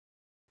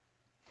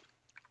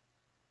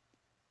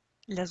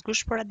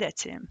Lasgush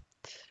Poradecit.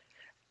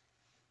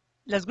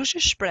 Lasgushi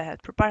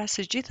shprehet përpara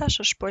së gjithash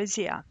është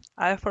poezia.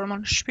 Ajo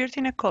formon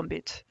shpirtin e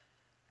kombit,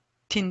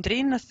 t'i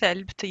ndrinë në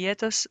thelb të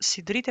jetës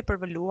si dritë e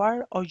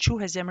përvoluar o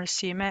gjuhë e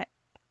zemërsime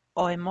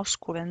o e mos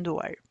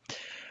kuvenduar.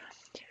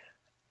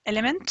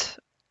 Element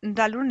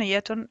ndalur në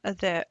jetën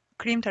dhe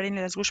krijimtarinë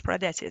e Lasgush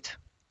Poradecit.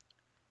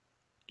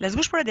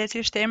 Lasgush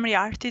Poradecit është emri i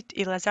artit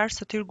i Llazar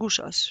Sotir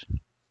Gushës.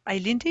 Ai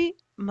lindi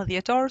më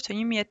dhjetor të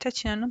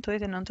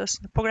 1899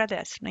 në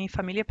Poradecit, në një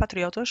familje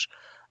patriotësh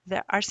dhe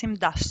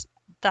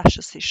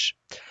arsimdashësish.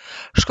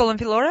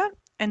 Shkollën fillore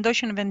e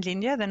ndoqi në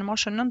vendlindje dhe në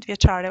moshën 9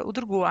 vjeçare u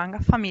dërgua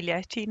nga familja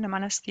e tij në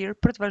manastir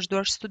për të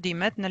vazhduar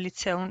studimet në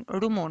liceun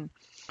rumun,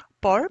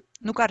 por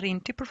nuk arrin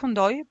t'i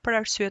përfundoi për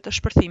arsye të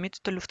shpërthimit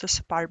të luftës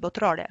së parë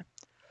botërore.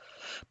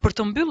 Për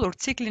të mbyllur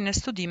ciklin e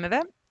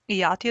studimeve, i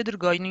ati e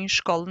dërgoi në një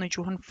shkollë në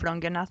gjuhën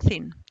frënge në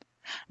Athinë.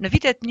 Në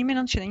vitet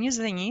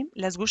 1921,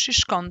 Lasgushi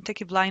shkon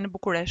tek i vllai në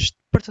Bukuresht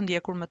për të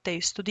ndjekur më tej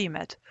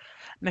studimet.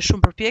 Me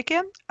shumë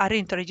përpjekje,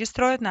 arrin të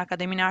regjistrohet në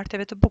Akademinë e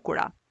Arteve të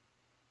Bukura.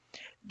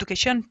 Duke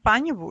qenë pa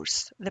një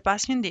bursë dhe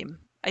pas një ndihmë,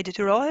 ai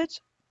detyrohet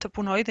të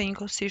punojë dhe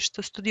njëkohësisht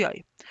të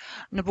studiojë.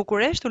 Në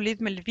Bukuresht u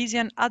lidh me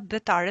lëvizjen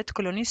atdhetare të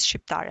kolonisë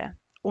shqiptare.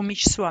 U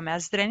miqësua me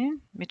Azdrenin,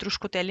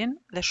 Mitrush Kutelin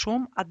dhe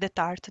shumë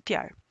atdhetar të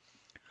tjerë.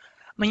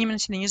 Më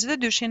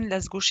 1922-shin,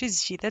 Lasgushi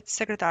zgjidhet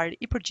sekretar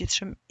i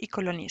përgjithshëm i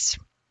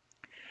kolonisë.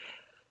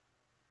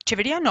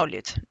 Qeveria e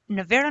Nolit,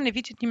 në verën e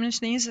vitit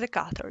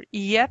 1924, i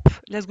jep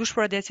Lasgush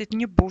Poradecit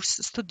një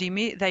bursë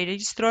studimi dhe ai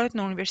regjistrohet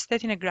në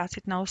Universitetin e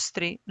Grazit në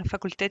Austri, në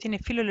Fakultetin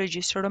e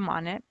Filologjisë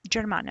Romane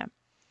Gjermane.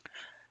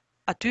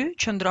 Aty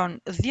qëndron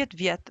 10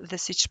 vjet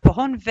dhe siç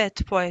pohon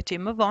vet poeti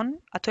më vonë,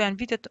 ato janë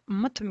vitet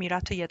më të mira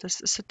të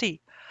jetës së tij.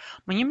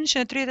 Më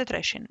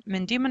 1933-shin,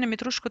 me ndihmën e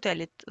Mitrush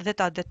Kutelit dhe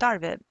të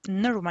atdhetarëve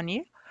në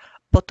Rumani,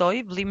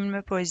 botoi vëllimin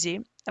me poezi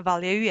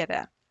Valli e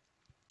Yjeve.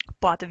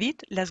 Po atë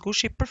vit,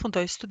 Lasgushi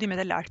përfundoi studimet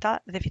e larta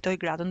dhe fitoi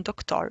gradën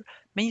doktor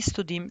me një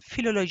studim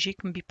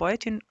filologjik mbi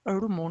poetin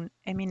rumun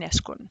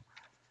Eminescun.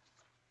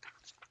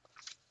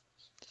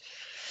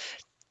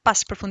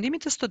 Pas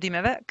përfundimit të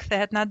studimeve,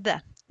 kthehet në AD.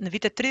 Në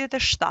vitet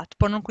 37,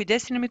 por nën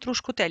kujdesin e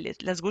Mitrush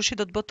Kutelit, Lasgushi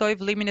do të botojë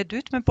vëllimin e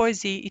dytë me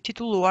poezi i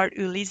titulluar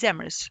Ylli i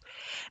Zemrës.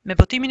 Me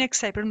botimin e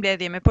kësaj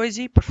përmbledhje me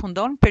poezi,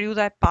 përfundon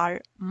periudha e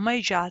parë më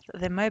e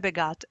gjatë dhe më e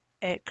begatë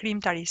e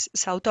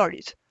krijimtarisë së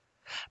autorit.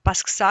 Pas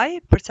kësaj,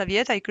 për ca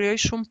vjet ai krijoi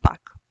shumë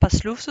pak. Pas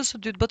luftës së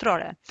dytë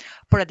botërore,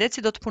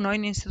 Poradecit do të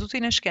punojë në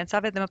Institutin e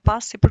Shkencave dhe më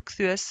pas si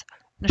përkthyes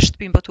në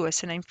shtëpinë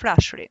botuese në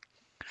Infrashëri.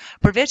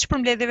 Përveç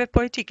përmbledhjeve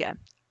poetike,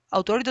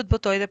 autori do të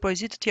botojë edhe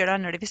poezi të tjera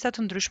në revista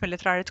të ndryshme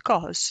letrare të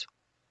kohës.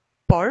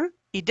 Por,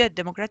 idetë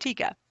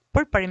demokratike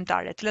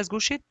përparimtare të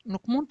Lasgushit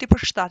nuk mund t'i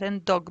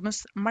përshtaten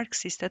dogmës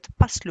marksiste të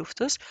pas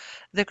luftës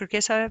dhe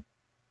kërkesave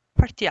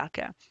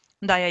partijake.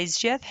 Ndaj ai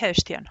zgjedh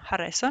heshtjen,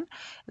 harresën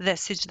dhe,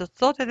 siç do të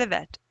thotë edhe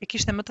vet, e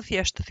kishte më të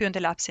thjeshtë të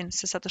thyente lapsin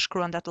sesa të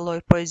shkruante atë lloj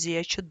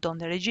poezie që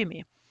donte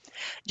regjimi.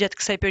 Gjatë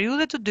kësaj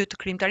periudhe të dytë të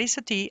krijimtarisë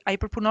së tij, ai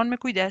përpunon me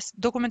kujdes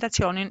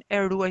dokumentacionin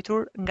e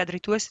ruajtur nga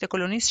drejtuesit e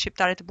kolonisë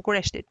shqiptare të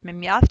Bukureshtit, me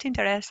mjaft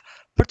interes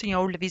për të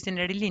njohur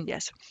lëvizjen e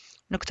rilindjes.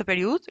 Në këtë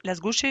periudhë,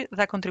 Lasgushi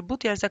dha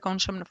kontribut i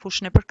jashtëzakonshëm në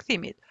fushën e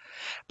përkthimit.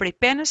 Prej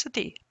penës së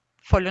tij,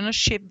 folën në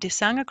shqip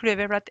disa nga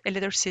kryeveprat e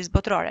letërsisë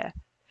botërore,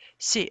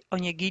 si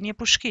Onjegini e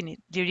Pushkinit,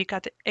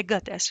 lirikat e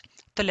Gëtes,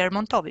 të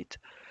Lermontovit,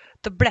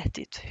 të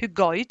Brehtit,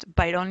 Hugoit,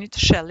 Byronit,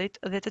 Shellit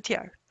dhe të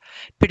tjerë.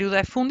 Periudha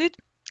e fundit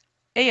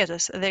e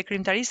jetës dhe e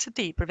krijimtarisë së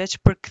tij, përveç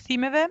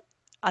përkthimeve,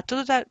 atë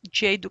do ta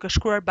gjej duke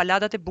shkruar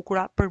baladat e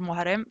bukura për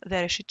Muharrem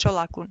dhe Reshid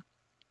Çollakun,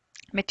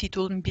 me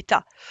titull Mbi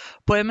ta,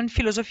 poemën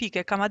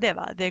filozofike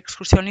Kamadeva dhe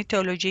ekskursionin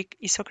teologjik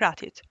i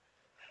Sokratit.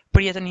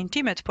 Për jetën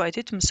intime të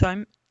poetit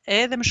mësojmë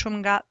edhe më shumë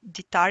nga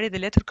ditari dhe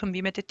letër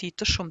këmbimet e tij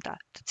të shumta,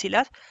 të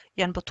cilat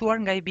janë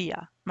botuar nga i bija,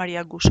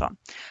 Maria Gusho.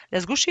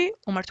 Lasgushi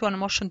u martua në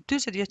moshën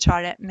 40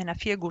 vjeçare me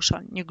Nafie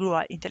Gushon, një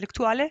grua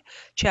intelektuale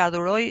që e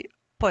adhuroi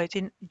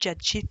poetin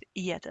gjatë gjithë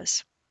jetës.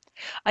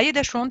 Ai e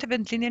dashuronte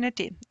vendlindjen e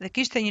tij dhe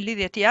kishte një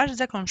lidhje të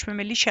jashtëzakonshme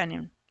me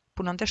liçenin.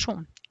 Punonte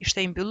shumë,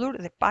 ishte i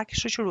mbyllur dhe pak i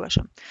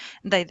shoqërueshëm,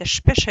 ndaj dhe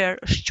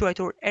shpeshherë është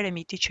quajtur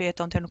eremiti që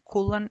jetonte në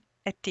kullën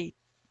e tij.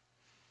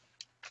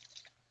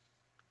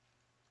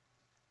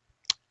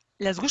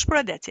 Lasgush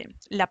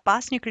Poradecit la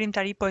pas një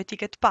krijimtari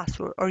poetike të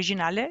pasur,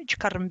 origjinale, që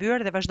ka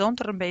rrëmbyer dhe vazhdon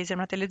të rrëmbejë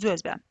zemrat e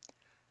lexuesve.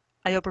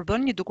 Ajo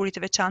përbën një dukuri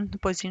të veçantë në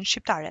poezinë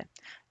shqiptare,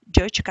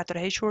 gjë që ka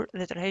tërhequr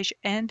dhe tërheq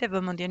ende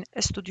vëmendjen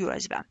e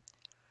studiuesve.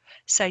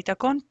 Sa i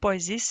takon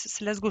poezisë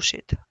së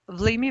Lasgushit,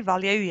 vëllimi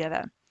Valli i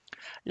Yjeve.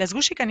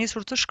 Lasgushi ka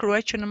nisur të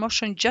shkruajë që në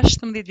moshën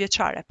 16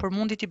 vjeçare, por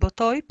mundi t'i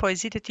botojë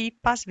poezitë e tij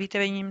pas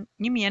viteve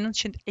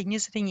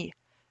 1921.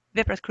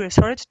 Veprat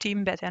kryesore të tij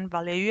mbeten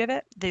Valli i Yjeve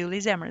dhe Ylli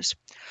i Zemrës.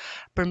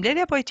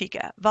 Përmbledhja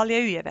poetike Valli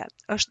i Yjeve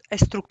është e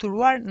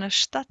strukturuar në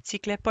 7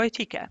 cikle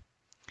poetike,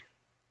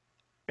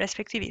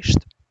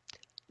 respektivisht.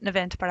 Në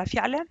vend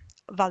parafjale,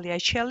 Valli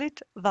i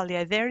Qellit, Valli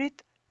i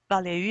Dherit,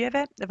 Valli i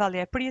Yjeve, Valli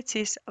i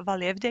Përjetësisë,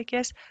 Valli i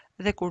Vdekjes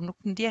dhe kur nuk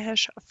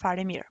ndjehesh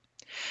fare mirë.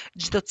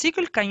 Çdo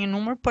cikël ka një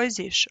numër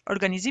poezish.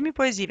 Organizimi i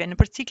poezive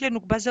nëpër cikle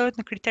nuk bazohet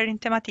në kriterin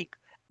tematik,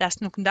 dhe as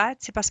nuk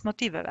ndahet sipas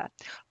motiveve,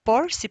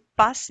 por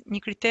sipas një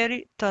kriteri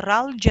të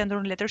rrallë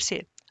gjendur në letërsi,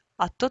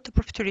 ato të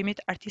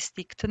përfiturimit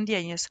artistik të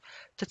ndjenjës,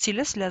 të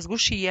cilës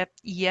Lasgushi i jep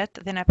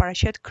jetë dhe na e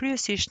paraqet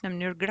kryesisht në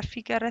mënyrë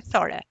grafike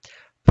rrethore,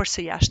 për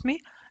së jashtmi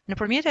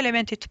nëpërmjet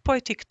elementit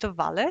poetik të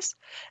valles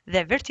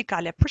dhe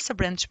vertikale për së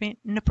brendshmi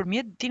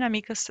nëpërmjet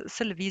dinamikës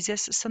së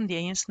lëvizjes së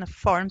ndjenjës në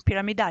formë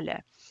piramidale.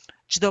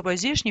 Çdo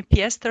poezi është një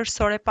pjesë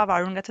tërësore e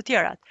pavarur nga të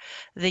tjerat,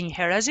 dhe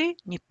njëherëzi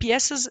një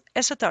pjesës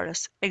e së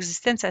tërës,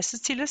 ekzistenca e së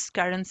cilës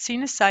ka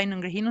rëndësinë e saj në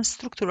ngrihinën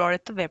strukturore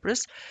të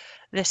veprës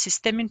dhe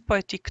sistemin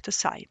poetik të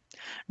saj.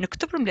 Në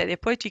këtë përmbledhje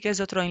poetike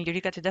zotrojnë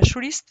lirikat e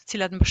dashurisë, të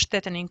cilat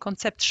mbështeten në një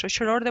koncept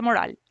shoqëror dhe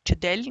moral, që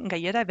del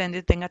nga jeta e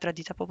vendit dhe nga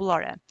tradita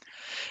popullore.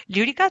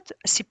 Lirikat,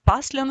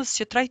 sipas lëndës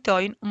që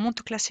trajtojnë, mund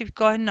të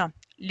klasifikohen në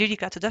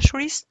lirika të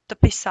dashurisë, të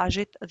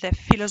peizazhit dhe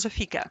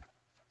filozofike.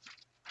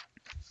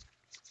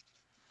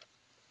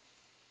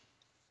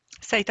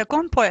 Sa i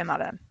takon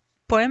poemave.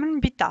 Poemën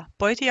mbi ta,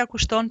 poeti ja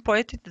kushton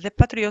poetit dhe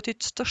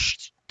patriotit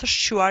të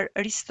shquar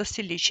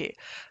Ristosiliqi.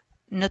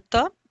 Në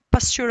të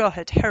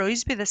pasqyrohet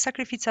heroizmi dhe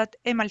sakrificat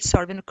e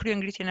malësorëve në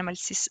kryengritjen e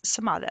malësisë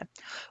së madhe.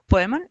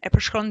 Poemën e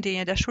përshkron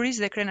ndjenjë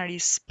dashurisë dhe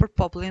krenarisë për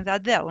popullin dhe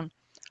adeun.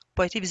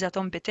 Poeti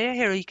vizaton betejë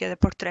heroike dhe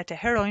portrete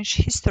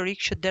heronjsh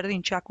historik që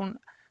derdhin gjakun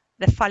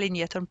dhe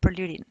falin jetën për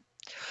lirinë.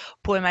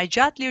 Poema e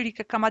gjatë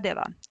lirike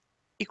Kamadeva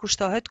i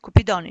kushtohet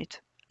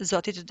Kupidonit,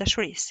 zotit të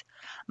dashurisë.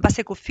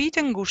 Mbase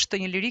kufijtë e ngushtë të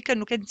një lirike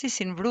nuk e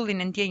nxisin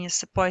vrullin e ndjenjës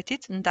së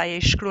poetit, ndaj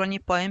ai shkruan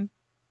një poem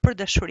për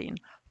dashurinë,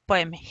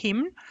 poem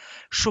himn,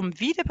 shumë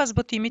vite pas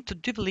botimit të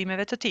dy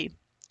vëllimeve të tij.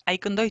 Ai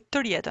këndoi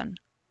tërë jetën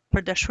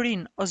për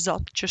dashurinë, o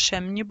Zot, që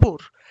shem një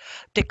burr.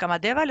 Tek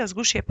Kamadeva,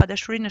 Lasgushi e pa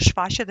dashurinë në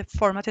shfaqje dhe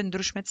format e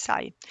ndryshme të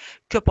saj.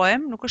 Ky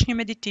poem nuk është një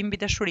meditim mbi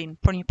dashurinë,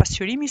 por një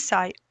pasqyrim i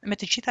saj me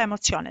të gjitha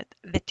emocionet,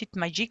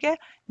 vetitë magjike,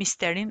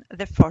 misterin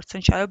dhe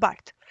forcën që ajo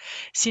bart.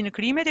 Si në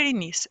krijimet e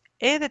rinisë,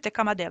 edhe te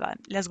Kamadeva,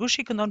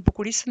 Lasgushi këndon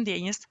bukurisë së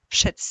ndjenjës,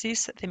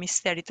 fshehtësisë dhe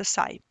misterit të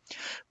saj.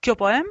 Kjo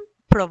poem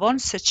provon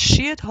se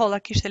ç'shihet holla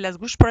kishte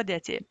Lasgush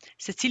Poradeci,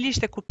 se cili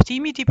ishte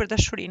kuptimi i tij për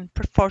dashurinë,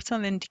 për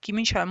forcën dhe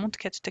ndikimin që ajo mund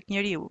të ketë tek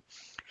njeriu.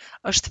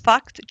 Është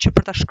fakt që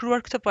për ta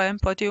shkruar këtë poem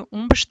poeti u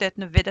mbështet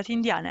në vedat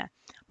indiane,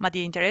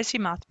 madje interesi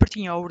i madh për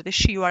të njohur dhe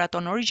shijuar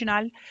ato në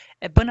origjinal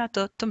e bën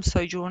atë të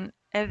mësojë gjuhën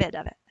e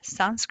vedave,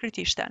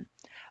 sanskritishten.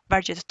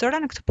 Vargjet të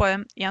tëra në këtë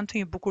poem janë të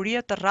një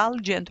bukurie të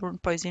rrallë gjendur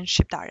në poezinë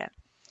shqiptare.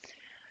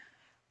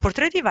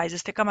 Portreti i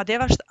vajzës te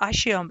Kamadeva është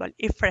aq i ëmbël,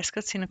 i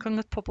freskët si në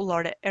këngët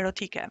popullore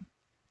erotike.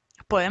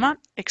 Poema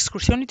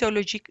Ekskursioni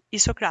teologjik i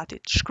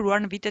Sokratit,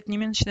 shkruar në vitet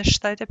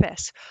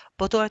 1175,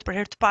 botohet për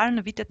herë të parë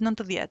në vitet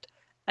 90.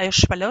 Ajo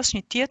shpalos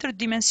një tjetër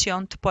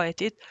dimension të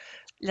poetit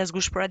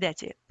Lasgush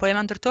Poradeci.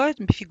 Poema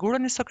ndërtohet mbi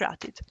figurën e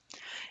Sokratit,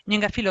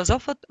 një nga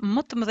filozofët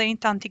më të mëdhenj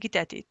të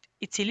antikitetit,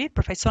 i cili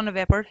përfaqëson në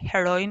vepër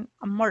heroin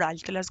moral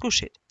të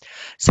Lasgushit.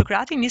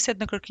 Sokrati niset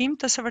në kërkim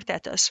të së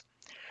vërtetës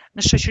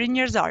në shoqërinë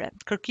njerëzore,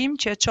 kërkim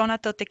që e çon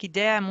atë tek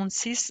ideja e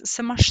mundësisë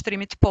së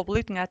mashtrimit të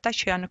popullit nga ata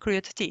që janë në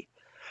krye të tij.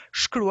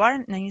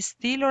 Shkruar në një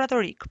stil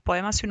oratorik,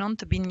 poema synon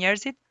të bindë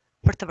njerëzit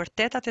për të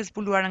vërtetat e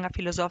zbuluara nga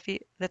filozofi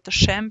dhe të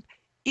shemb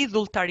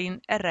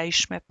idhulltarinë e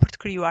rrejshme për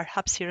të krijuar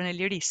hapësirën e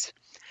lirisë.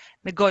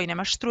 Me gojën e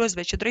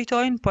mashtruesve që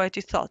drejtojnë,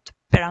 poeti thot: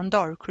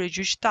 perandor,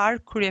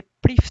 kryegjyqtar,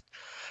 kryeprift,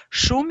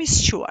 shumë i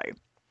squar.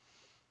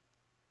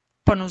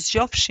 Po nu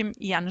zgjofshim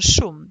janë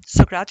shumë.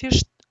 Sokrati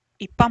është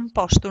i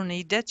pamposhtur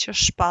në idet që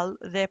shpall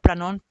dhe e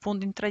pranon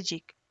fundin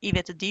tragjik, i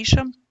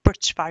vetëdijshëm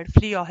për çfarë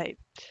flijohej.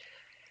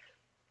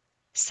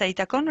 Sa i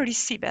takon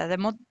risive dhe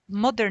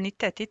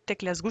modernitetit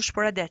tek Lasgush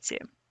Poradeci.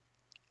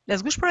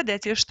 Lasgush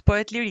Poradeci është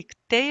poet lirik,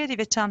 tejet i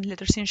veçantë në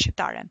letërsinë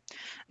shqiptare.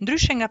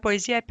 Ndryshe nga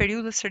poezia e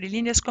periudhës së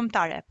rilindjes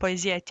kombëtare,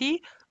 poezia e tij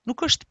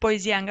nuk është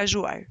poezi e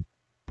angazhuar.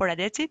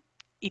 Poradeci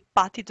i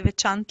pati të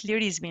veçantë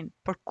lirizmin,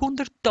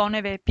 përkundër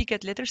toneve epike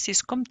të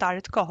letërsisë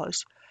kombëtare të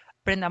kohës.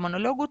 Brenda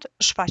monologut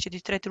shfaqet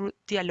i tretur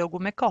dialogu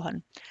me kohën.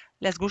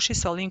 Lasgushi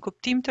solli një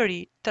kuptim të ri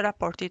të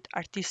raportit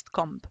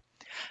artist-komb.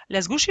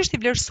 Lasgushi është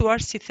i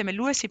vlerësuar si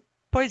themelues i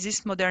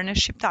poezisë moderne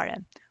shqiptare.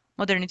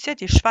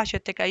 Moderniteti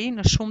shfaqet tek ai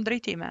në shumë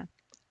drejtime.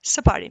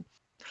 Së pari,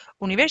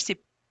 universi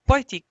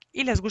poetik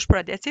i Lasgush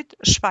Poradecit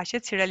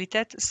shfaqet si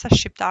realitet sa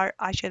shqiptar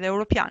aq edhe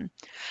europian.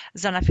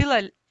 Zanafilla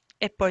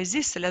e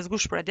poezisë së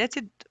Lasgush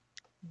Poradecit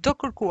do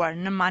kërkuar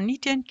në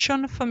manitjen që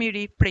në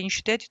fëmijëri prej një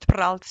qyteti të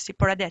prrallët si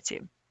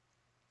Poradeci.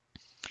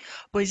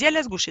 Poezia e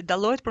Lasgushit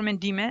dallohet për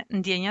mendime,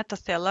 ndjenja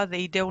të thella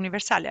dhe ide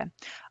universale.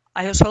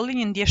 Ajo solli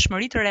një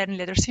ndjeshmëri të re në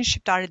letërsinë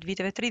shqiptare të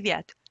viteve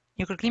 30,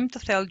 një kërkim të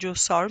thellë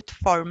gjuhësor të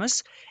formës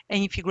e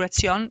një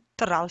figuracion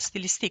të rrallë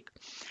stilistik.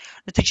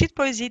 Në të gjithë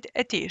poezitë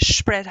e tij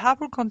shprehet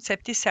hapur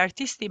koncepti se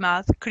artisti i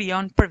madh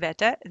krijon për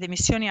vete dhe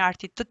misioni i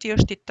artit të tij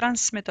është të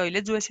transmetojë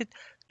lexuesit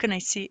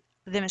kënaqësi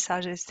dhe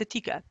mesazhe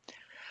estetike.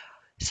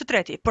 Së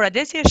treti,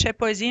 Poradeci e sheh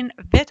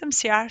poezinë vetëm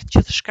si art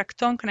që të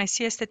shkakton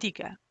kënaqësi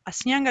estetike.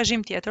 Asnjë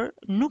angazhim tjetër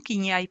nuk i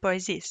njeh ai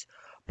poezisë.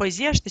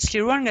 Poezia është i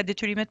çliruar nga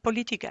detyrimet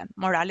politike,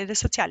 morale dhe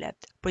sociale.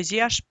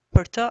 Poezia është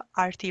për të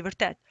arti i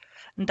vërtet.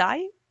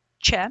 Ndaj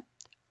që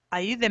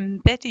ai dhe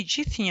mbeti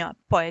gjithnjë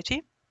poeti,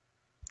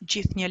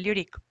 gjithnjë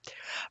lirik.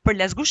 Për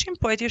Lasgushin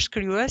poeti është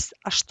krijues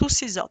ashtu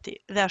si Zoti,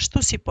 dhe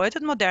ashtu si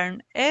poetët modern,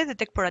 edhe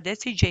tek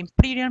Poradeci gjejmë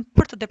prirjen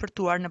për të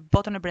depërtuar në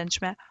botën e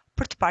brendshme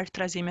për të parë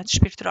trazimet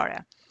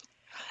shpirtërore.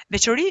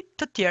 Veçori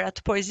të tjera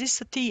të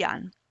poezisë së tij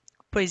janë: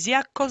 poezia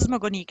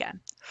kozmogonike.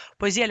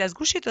 Poezia e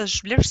Lasgushit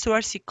është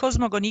vlerësuar si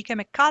kozmogonike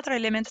me 4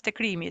 elementet e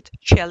krijimit: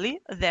 qielli,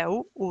 dheu,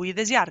 uji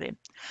dhe zjarri.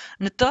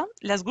 Në të,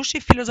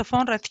 Lasgushi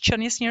filozofon rreth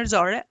qenies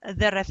njerëzore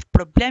dhe rreth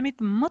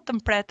problemit më të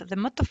mpret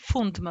dhe më të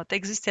fundmë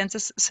të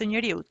ekzistencës së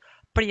njeriut,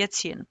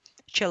 përjetësinë.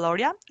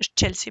 Qellorja është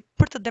çelësi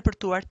për të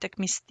depërtuar tek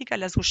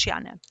mistika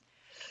lasgushiane.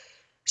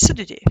 Së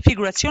dyti,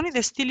 figuracioni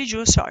dhe stili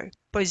gjuhësor.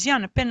 Poezia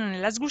në penën e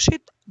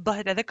Lasgushit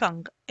bëhet edhe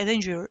këngë, edhe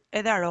ngjyrë,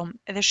 edhe aromë,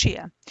 edhe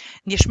shije.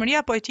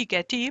 Ndjeshmëria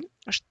poetike e tij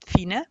është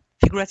fine,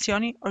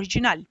 figuracioni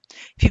origjinal.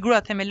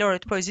 Figurat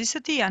themelore të poezisë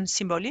së tij janë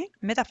simboli,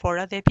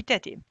 metafora dhe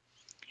epiteti.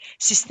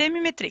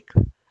 Sistemi metrik.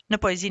 Në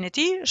poezinë e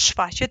tij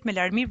shfaqet me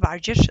larmi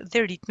vargjesh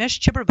dhe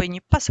ritmesh që përbëjnë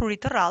një pasuri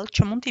të rrallë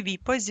që mund t'i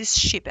vijë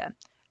poezisë shqipe.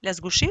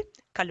 Lasgushi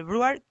ka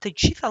lëvruar të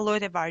gjitha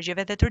llojet e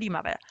vargjeve dhe të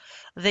rimave,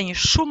 dhe një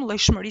shumë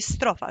llojshmëri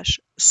strofash,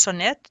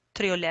 sonet,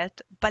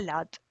 triolet,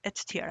 balad,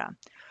 etc.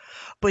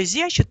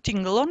 Poezia që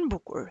tingëllon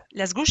bukur.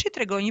 Lasgushi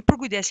tregon një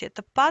përkujdesje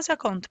të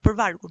pazakontë për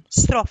vargun,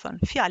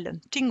 strofën,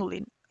 fjalën,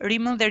 tingullin,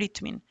 rimën dhe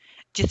ritmin.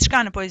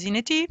 Gjithçka në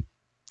poezinë e tij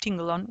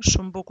tingëllon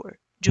shumë bukur.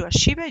 Gjuha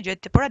shqipe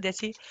gjetë te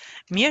Poradeci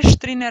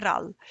mjeshtrin e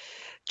rrallë,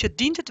 që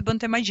dinte të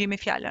bënte magji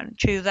me fjalën,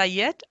 që ju dha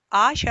jetë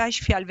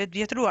aq fjalëve të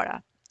vjetruara.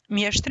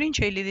 Mjeshtrin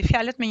që i lidhi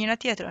fjalët me njëra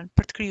tjetrën,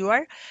 për të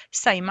krijuar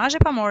sa imazhe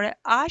pamore,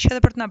 aq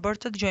edhe për të na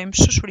bërë të dëgjojmë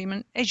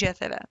shushurimin e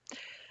gjetheve,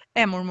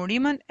 e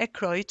murmurimën e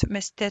krojt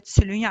mes 8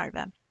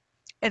 sylunjarve.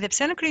 Edhe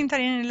pse në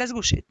krijimtarinë e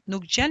Lasgushit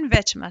nuk gjen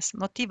veçmas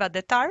motiva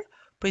detar,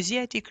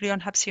 poezia e tij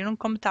krijon hapësirën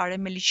kombëtare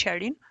me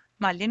liqerin,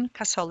 malin,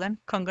 kasollen,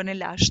 këngën e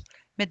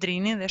lashtë, me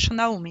drinin dhe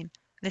shëndaumin.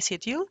 Dhe si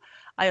e tillë,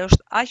 ajo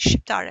është aq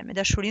shqiptare me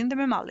dashurinë dhe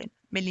me mallin,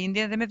 me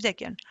lindjen dhe me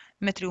vdekjen,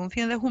 me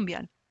triumfin dhe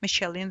humbjen, me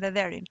qiellin dhe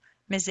dherin,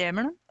 me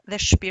zemrën dhe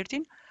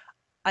shpirtin.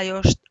 Ajo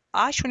është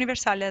aq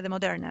universale dhe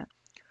moderne.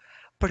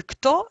 Për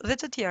këto dhe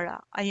të tjera,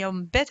 ajo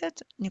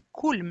mbetet një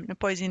kulm në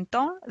poezinë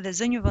tonë dhe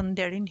zë një vend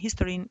deri në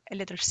historinë e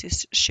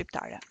letërsisë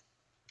shqiptare.